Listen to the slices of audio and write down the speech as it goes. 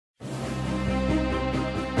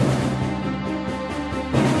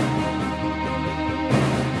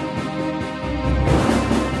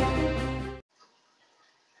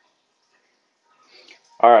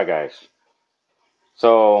Alright guys,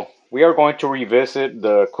 so we are going to revisit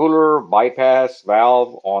the cooler bypass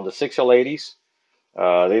valve on the 6L80s.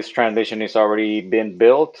 This transmission is already been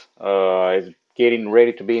built. It's getting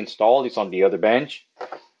ready to be installed. It's on the other bench.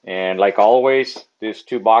 And like always, these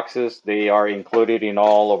two boxes, they are included in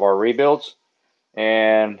all of our rebuilds.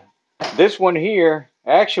 And this one here,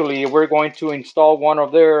 actually, we're going to install one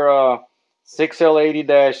of their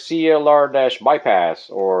 6L80-CLR- bypass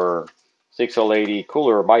or 6L80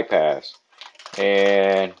 cooler bypass.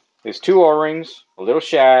 And there's two O-rings, a little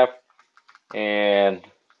shaft, and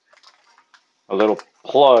a little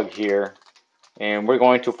plug here. And we're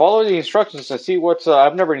going to follow the instructions and see what's.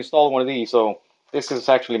 I've never installed one of these, so this is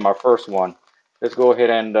actually my first one. Let's go ahead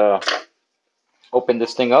and open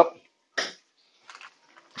this thing up.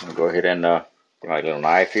 I'll go ahead and get my little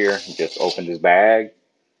knife here. Just open this bag.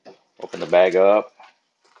 Open the bag up.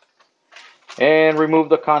 And remove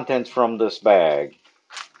the contents from this bag.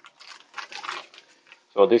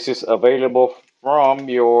 So this is available from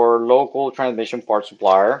your local transmission part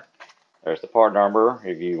supplier. There's the part number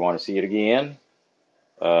if you want to see it again.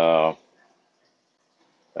 There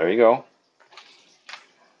you go.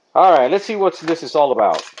 All right, let's see what this is all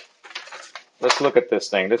about. Let's look at this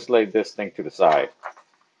thing. Let's lay this thing to the side.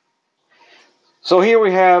 So here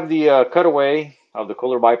we have the cutaway of the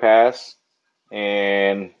cooler bypass,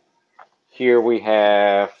 and here we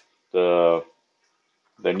have the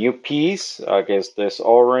new piece. I guess this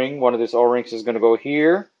O-ring. One of these O-rings is going to go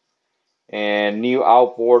here, and new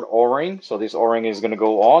outboard O-ring. So this O-ring is going to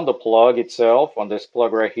go on the plug itself, on this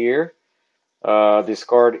plug right here.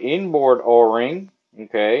 Discard inboard O-ring.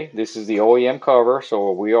 Okay, this is the OEM cover,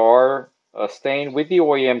 so we are staying with the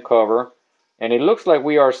OEM cover, and it looks like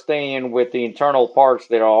we are staying with the internal parts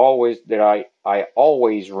that I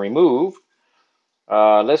always remove.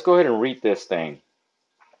 Let's go ahead and read this thing.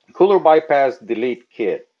 Cooler bypass delete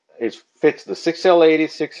kit. It fits the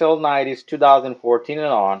 6L80s, 6L90s, 2014 and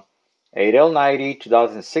on, 8L90,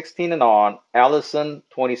 2016 and on, Allison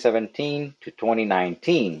 2017 to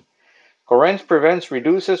 2019. Corrents prevents,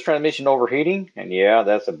 reduces transmission overheating, and yeah,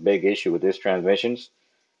 that's a big issue with these transmissions,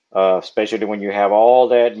 especially when you have all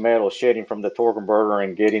that metal shedding from the torque converter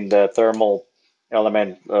and getting the thermal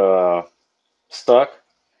element stuck.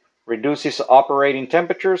 Reduces operating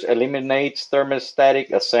temperatures, eliminates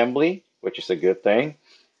thermostatic assembly, which is a good thing.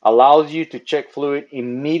 Allows you to check fluid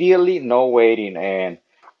immediately, no waiting, and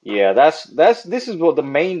yeah, this is the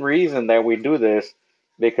main reason that we do this,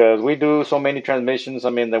 because we do so many transmissions.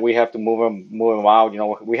 I mean that we have to move them out. You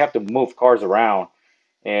know, we have to move cars around,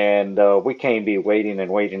 and we can't be waiting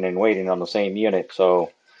and waiting and waiting on the same unit.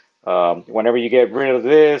 So whenever you get rid of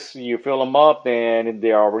this, you fill them up, and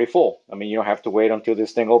they're already full. I mean, you don't have to wait until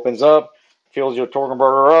this thing opens up, fills your torque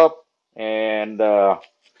converter up, and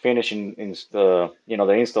finishing the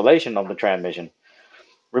the installation of the transmission.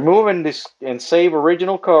 Removing this and save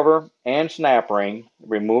original cover and snap ring.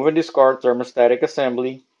 Remove and discard thermostatic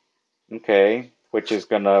assembly. Okay, which is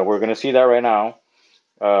we're gonna see that right now.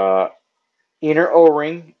 Uh, Inner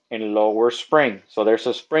O-ring and lower spring. So there's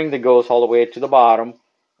a spring that goes all the way to the bottom,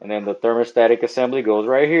 and then the thermostatic assembly goes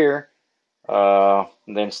right here.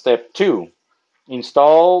 Then step 2,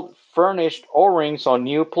 install furnished O-rings on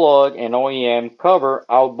new plug and OEM cover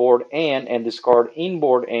outboard and discard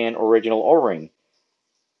inboard and original O-ring.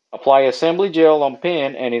 Apply assembly gel on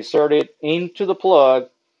pin and insert it into the plug.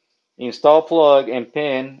 Install plug and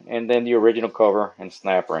pin, and then the original cover and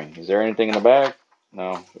snap ring. Is there anything in the bag?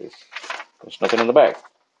 No, there's nothing in the bag.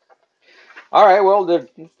 All right, well, there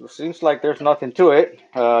seems like there's nothing to it.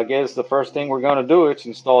 I guess the first thing we're going to do is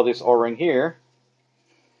install this O-ring here.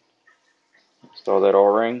 Install that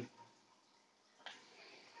O-ring,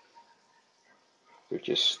 which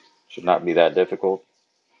should not be that difficult.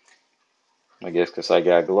 I guess because I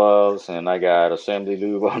got gloves and I got assembly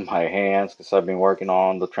lube on my hands because I've been working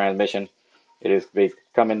on the transmission. It is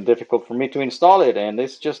becoming difficult for me to install it, and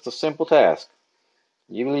it's just a simple task.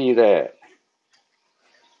 You believe that?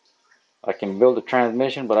 I can build a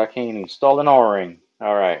transmission, but I can't install an O-ring.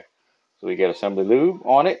 All right, so we get assembly lube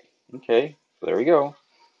on it. Okay, so there we go.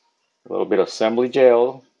 A little bit of assembly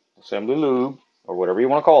gel, assembly lube, or whatever you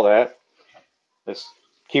want to call that. Let's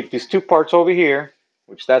keep these two parts over here,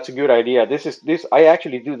 which that's a good idea. I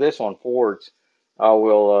actually do this on Fords. I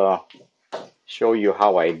will show you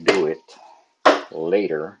how I do it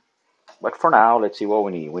later. But for now, let's see what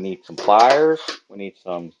we need. We need some pliers. We need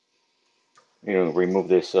some, remove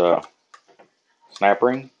this snap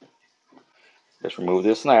ring. Let's remove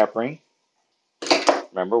this snap ring.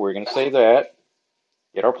 Remember, we're going to save that.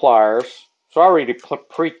 Get our pliers. So I already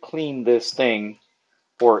pre-cleaned this thing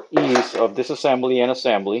for ease of disassembly and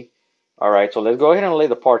assembly. All right, so let's go ahead and lay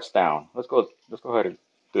the parts down. Let's go ahead and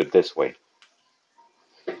do it this way.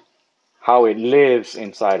 How it lives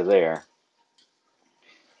inside of there.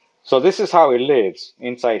 So this is how it lives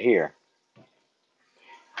inside here.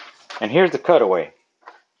 And here's the cutaway,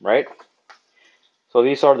 right? So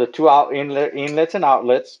these are the two inlets and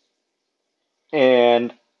outlets.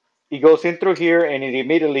 And it goes in through here and it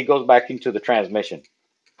immediately goes back into the transmission.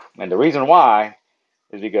 And the reason why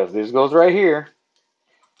is because this goes right here.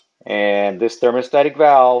 And this thermostatic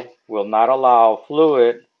valve will not allow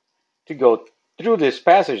fluid to go through this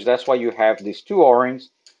passage. That's why you have these two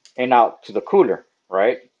O-rings and out to the cooler,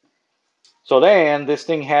 right? So then this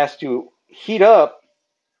thing has to heat up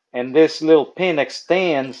and this little pin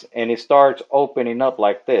extends and it starts opening up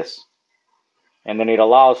like this. And then it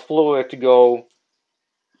allows fluid to go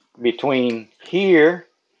between here.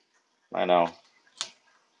 I know.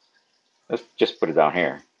 Let's just put it down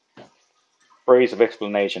here. Phrase of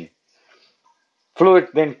explanation. Fluid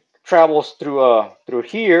then travels through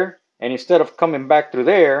here, and instead of coming back through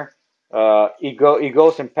there, it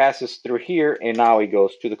goes and passes through here, and now it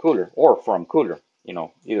goes to the cooler or from cooler.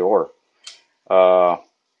 Either or. And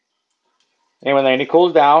then it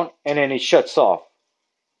cools down, and then it shuts off.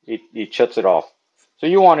 It shuts it off. So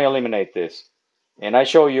you want to eliminate this. And I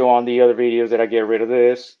show you on the other videos that I get rid of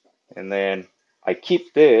this, and then I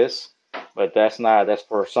keep this, but that's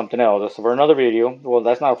for something else. That's for another video. Well,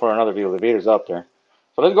 that's not for another video. The video's up there.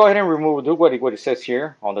 So let's go ahead and do what it says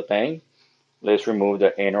here on the thing. Let's remove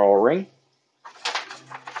the inner O-ring.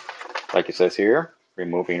 Like it says here,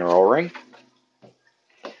 remove inner O-ring.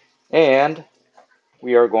 And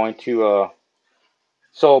we are going to,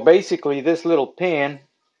 so basically this little pin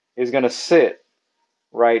is going to sit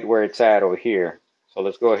right where it's at over here. So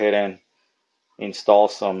let's go ahead and install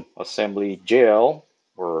some assembly gel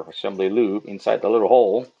or assembly lube inside the little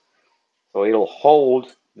hole. So it'll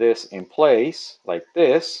hold this in place like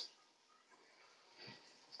this.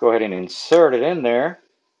 Let's go ahead and insert it in there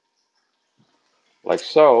like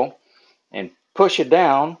so and push it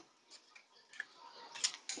down.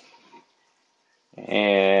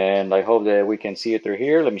 And I hope that we can see it through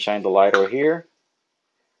here. Let me shine the light over here.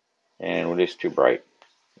 And it is too bright.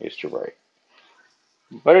 It's too bright.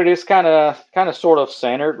 But it is kind of sort of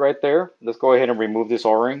centered right there. Let's go ahead and remove this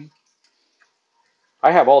O-ring.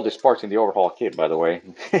 I have all these parts in the overhaul kit, by the way.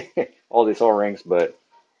 All these O-rings, but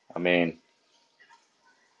I mean,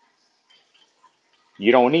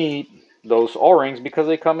 you don't need those O-rings because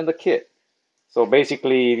they come in the kit. So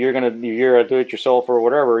basically, if you're a do-it-yourself or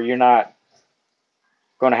whatever, you're not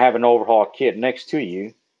gonna have an overhaul kit next to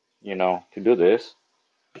you, to do this.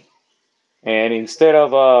 And instead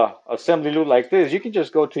of assembly lube like this, you can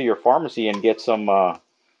just go to your pharmacy and get some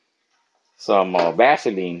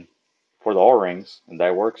Vaseline for the O-rings, and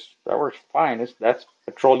that works fine. That's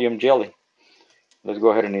petroleum jelly. Let's go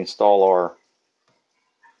ahead and install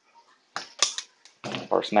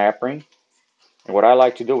our snap ring. And what I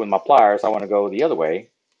like to do with my pliers, I want to go the other way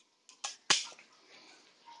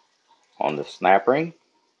on the snap ring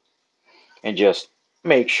and just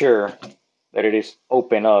make sure that it is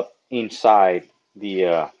open up inside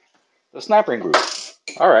the snap ring groove.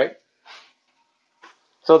 All right.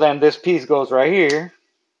 So then this piece goes right here,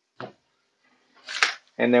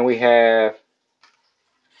 and then we have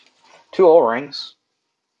two O-rings,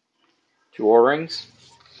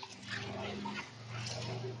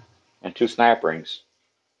 and two snap rings.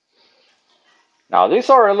 Now these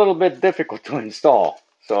are a little bit difficult to install,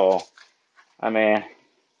 so I mean,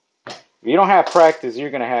 if you don't have practice,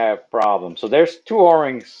 you're gonna have problems. So there's two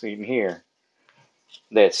O-rings in here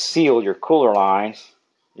that seal your cooler lines.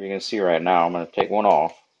 You can see right now. I'm gonna take one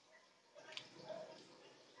off.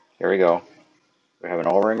 Here we go. We have an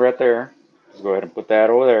O-ring right there. Let's go ahead and put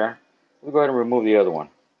that over there. We'll go ahead and remove the other one.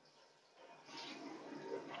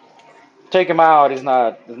 Take them out is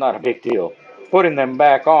not a big deal. Putting them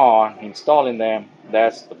back on, installing them,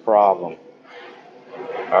 that's the problem.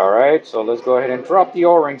 All right, so let's go ahead and drop the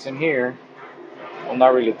O-rings in here. Well,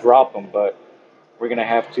 not really drop them, but we're gonna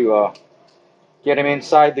have to get them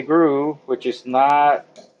inside the groove, which is not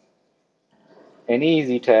an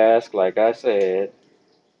easy task, like I said.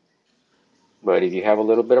 But if you have a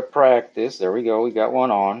little bit of practice, there we go, we got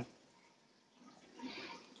one on.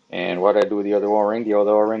 And what I do with the other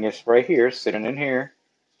O-ring is right here, sitting in here.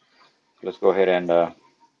 Let's go ahead and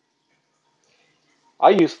I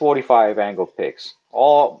use 45 angle picks.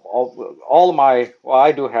 All of my, well,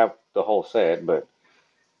 I do have the whole set, but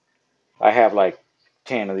I have like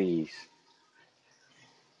 10 of these.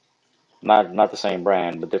 Not the same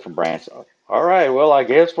brand, but different brands. All right, well, I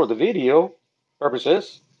guess for the video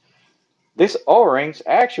purposes, this O-rings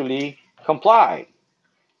actually complied.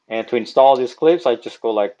 And to install these clips, I just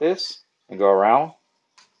go like this and go around.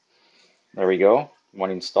 There we go,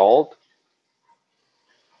 one installed.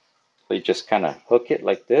 So you just kind of hook it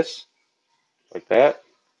like this, like that.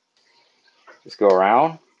 Just go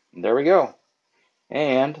around, and there we go.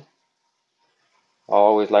 And I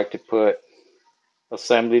always like to put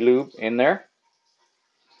assembly lube in there,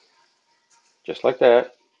 just like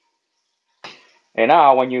that. And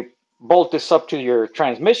now when you bolt this up to your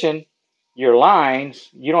transmission, your lines,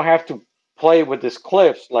 you don't have to play with these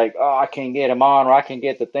clips like, oh, I can't get them on, or I can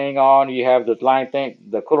get the thing on. You have the line thing,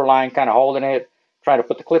 the cooler line kind of holding it, trying to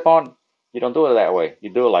put the clip on. You don't do it that way. You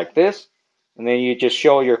do it like this, and then you just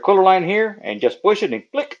show your cooler line here and just push it and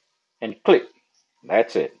click and click.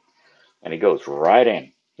 That's it. And it goes right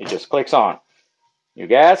in. It just clicks on. New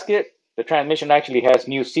gasket. The transmission actually has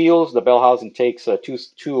new seals. The bell housing takes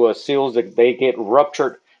two seals that they get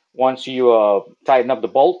ruptured once you tighten up the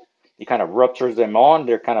bolt. It kind of ruptures them on.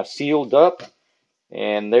 They're kind of sealed up.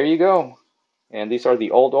 And there you go. And these are the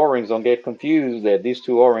old O-rings. Don't get confused that these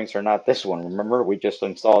two O-rings are not this one. Remember, we just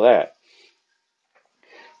installed that.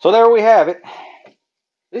 So there we have it.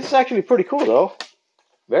 This is actually pretty cool though.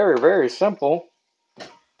 Very, very simple.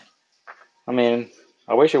 I mean,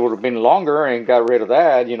 I wish it would have been longer and got rid of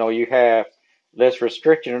that. You know, you have less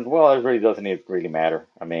restrictions. Well, it really doesn't really matter.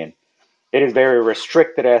 I mean, it is very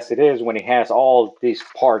restricted as it is when it has all these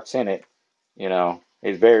parts in it. You know,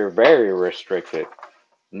 it's very, very restricted.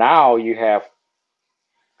 Now you have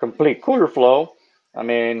complete cooler flow. I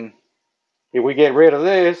mean, if we get rid of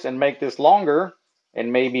this and make this longer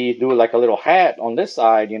and maybe do like a little hat on this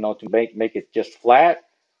side, you know, to make it just flat,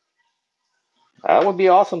 that would be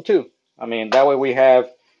awesome too. I mean, that way we have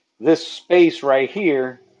this space right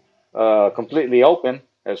here completely open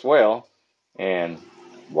as well. And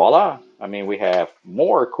voila. I mean, we have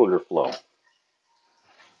more cooler flow.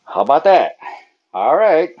 How about that? All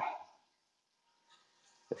right.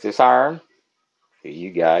 This is Iron. See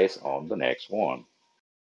you guys on the next one.